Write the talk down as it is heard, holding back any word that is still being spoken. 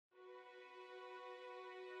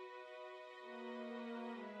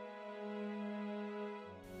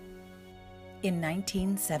In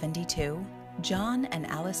 1972, John and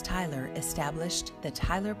Alice Tyler established the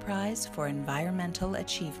Tyler Prize for Environmental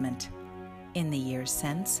Achievement. In the years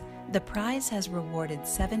since, the prize has rewarded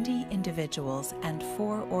 70 individuals and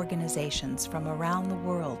 4 organizations from around the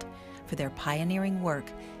world for their pioneering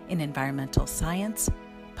work in environmental science,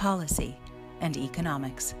 policy, and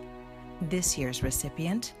economics. This year's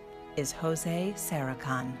recipient is Jose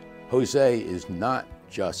Sarucán. Jose is not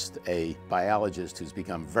just a biologist who's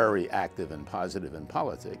become very active and positive in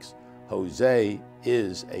politics. Jose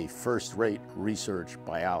is a first-rate research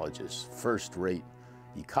biologist, first-rate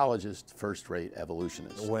ecologist, first-rate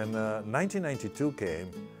evolutionist. When 1992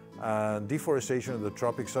 came, deforestation in the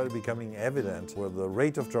tropics started becoming evident, where the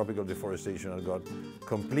rate of tropical deforestation had got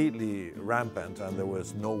completely rampant and there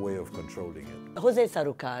was no way of controlling it. Jose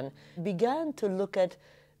Sarucán began to look at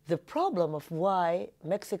the problem of why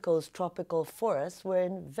Mexico's tropical forests were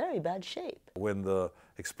in very bad shape. When the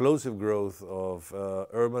explosive growth of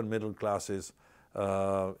urban middle classes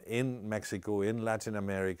in Mexico, in Latin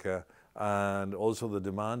America, and also the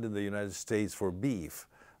demand in the United States for beef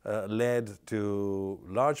led to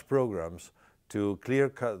large programs to clear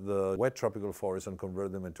cut the wet tropical forests and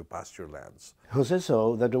convert them into pasture lands. Jose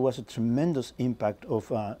saw that there was a tremendous impact of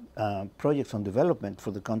projects on development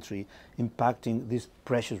for the country impacting this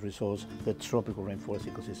precious resource, the tropical rainforest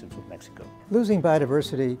ecosystems of Mexico. Losing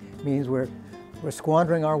biodiversity means we're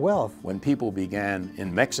squandering our wealth. When people began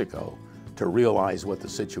in Mexico to realize what the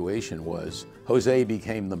situation was, Jose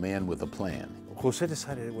became the man with a plan. Jose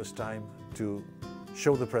decided it was time to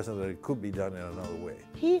show the president that it could be done in another way.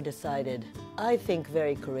 He decided, I think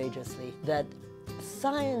very courageously, that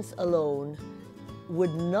science alone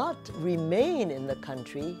would not remain in the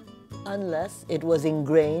country unless it was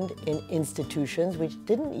ingrained in institutions which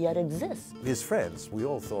didn't yet exist. His friends, we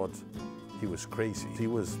all thought he was crazy. He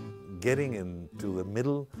was getting into the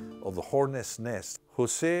middle of the hornet's nest.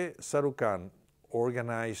 Jose Sarucán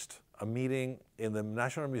organized a meeting in the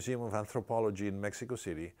National Museum of Anthropology in Mexico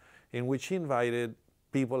City, in which he invited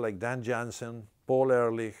people like Dan Jansen, Paul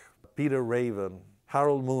Ehrlich, Peter Raven,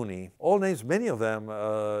 Harold Mooney, all names, many of them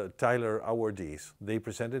Tyler awardees. They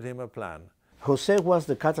presented him a plan. Jose was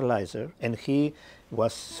the catalyzer, and he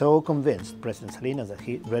was so convinced, President Salinas, that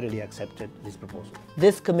he readily accepted this proposal.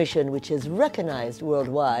 This commission, which is recognized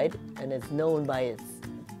worldwide and is known by its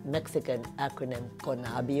Mexican acronym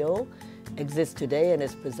CONABIO, exists today and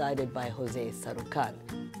is presided by Jose Sarucán.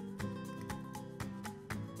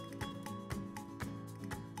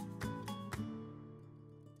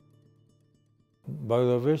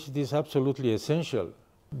 Biodiversity is absolutely essential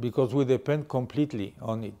because we depend completely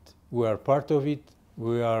on it. We are part of it.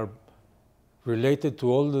 We are related to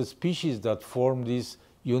all the species that form this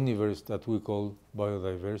universe that we call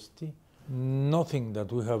biodiversity. Nothing that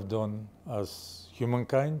we have done as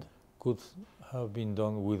humankind could have been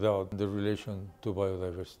done without the relation to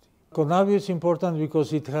biodiversity. CONABIO is important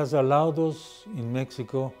because it has allowed us in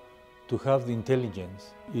Mexico to have the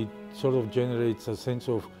intelligence. It sort of generates a sense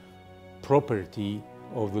of property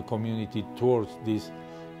of the community towards this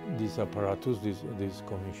apparatus, this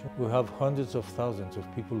commission. We have hundreds of thousands of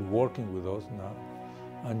people working with us now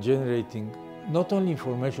and generating not only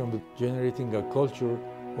information, but generating a culture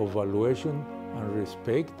of valuation and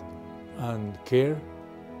respect and care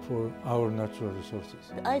for our natural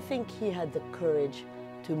resources. I think he had the courage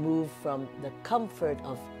to move from the comfort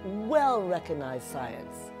of well-recognized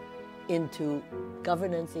science into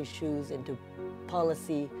governance issues, into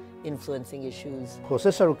policy influencing issues. Jose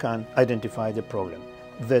Sarucán identified the problem,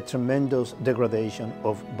 the tremendous degradation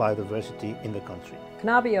of biodiversity in the country.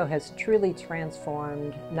 CONABIO has truly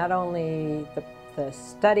transformed not only the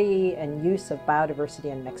study and use of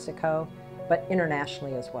biodiversity in Mexico, but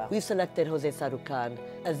internationally as well. We selected Jose Sarucán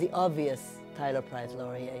as the obvious Tyler Prize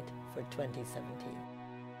laureate for 2017.